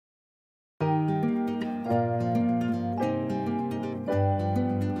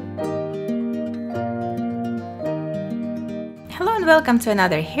welcome to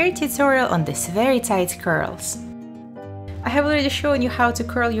another hair tutorial on these very tight curls. I have already shown you how to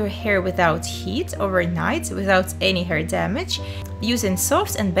curl your hair without heat overnight, without any hair damage, using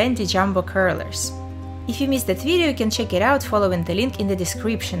soft and bendy jumbo curlers. If you missed that video, you can check it out following the link in the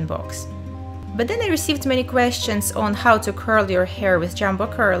description box. But then I received many questions on how to curl your hair with jumbo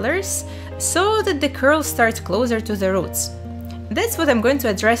curlers, so that the curls start closer to the roots. That's what I'm going to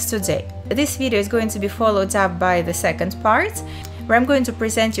address today. This video is going to be followed up by the second part, where I'm going to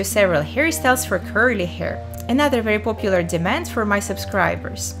present you several hairstyles for curly hair, another very popular demand for my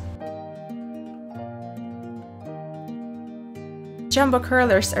subscribers. Jumbo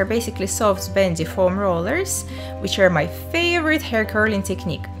curlers are basically soft bendy foam rollers, which are my favorite hair curling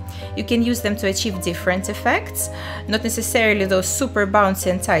technique. You can use them to achieve different effects, not necessarily those super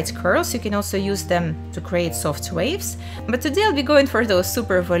bouncy and tight curls. You can also use them to create soft waves, but today I'll be going for those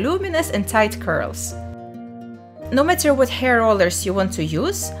super voluminous and tight curls. No matter what hair rollers you want to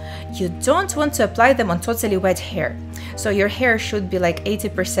use, you don't want to apply them on totally wet hair. So your hair should be like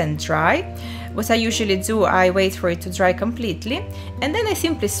 80% dry. What I usually do, I wait for it to dry completely, and then I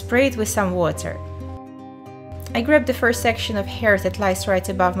simply spray it with some water. I grab the first section of hair that lies right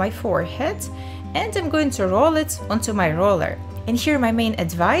above my forehead, and I'm going to roll it onto my roller. And here my main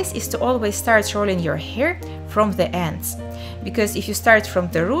advice is to always start rolling your hair from the ends. Because if you start from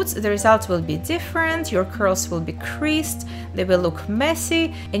the roots, the result will be different, your curls will be creased, they will look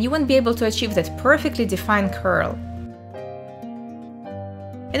messy, and you won't be able to achieve that perfectly defined curl.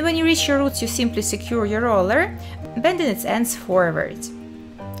 And when you reach your roots, you simply secure your roller, bending its ends forward.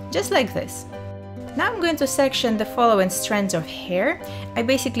 Just like this. Now I'm going to section the following strands of hair. I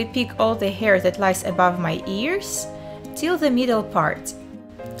basically pick all the hair that lies above my ears till the middle part.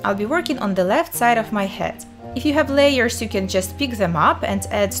 I'll be working on the left side of my head. If you have layers, you can just pick them up and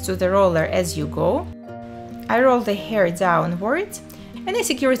add to the roller as you go. I roll the hair downward and I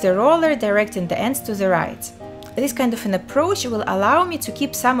secure the roller, directing the ends to the right. This kind of an approach will allow me to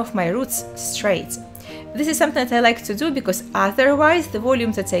keep some of my roots straight. This is something that I like to do because otherwise the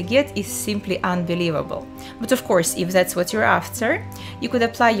volume that I get is simply unbelievable. But of course, if that's what you're after, you could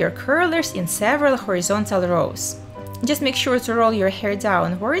apply your curlers in several horizontal rows. Just make sure to roll your hair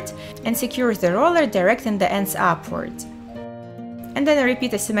downward and secure the roller, directing the ends upward. And then I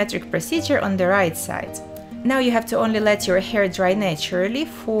repeat a symmetric procedure on the right side. Now you have to only let your hair dry naturally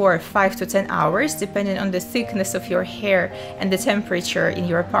for 5 to 10 hours, depending on the thickness of your hair and the temperature in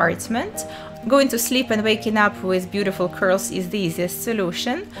your apartment. Going to sleep and waking up with beautiful curls is the easiest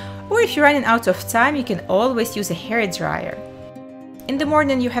solution, or if you're running out of time, you can always use a hair dryer. In the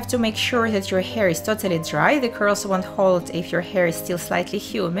morning you have to make sure that your hair is totally dry, the curls won't hold if your hair is still slightly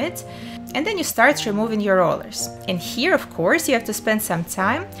humid, and then you start removing your rollers. And here, of course, you have to spend some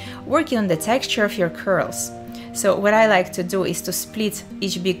time working on the texture of your curls. So what I like to do is to split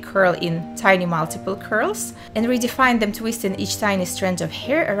each big curl in tiny multiple curls and redefine them, twisting each tiny strand of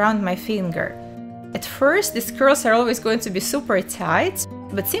hair around my finger. At first, these curls are always going to be super tight,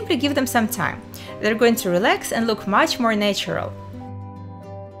 but simply give them some time. They're going to relax and look much more natural.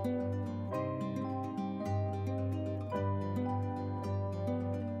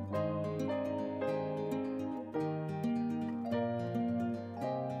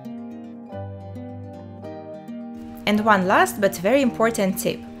 And one last but very important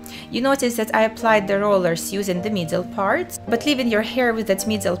tip. You notice that I applied the rollers using the middle part, but leaving your hair with that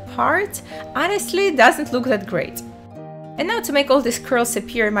middle part honestly doesn't look that great. And now to make all these curls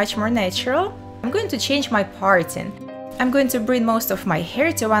appear much more natural, I'm going to change my parting. I'm going to bring most of my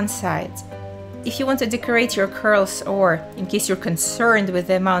hair to one side. If you want to decorate your curls, or in case you're concerned with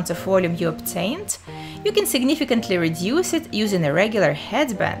the amount of volume you obtained, you can significantly reduce it using a regular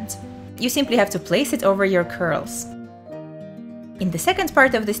headband. You simply have to place it over your curls. In the second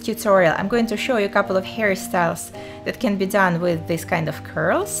part of this tutorial, I'm going to show you a couple of hairstyles that can be done with this kind of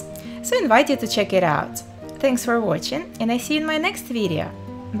curls, so I invite you to check it out. Thanks for watching, and I see you in my next video.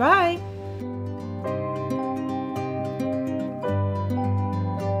 Bye!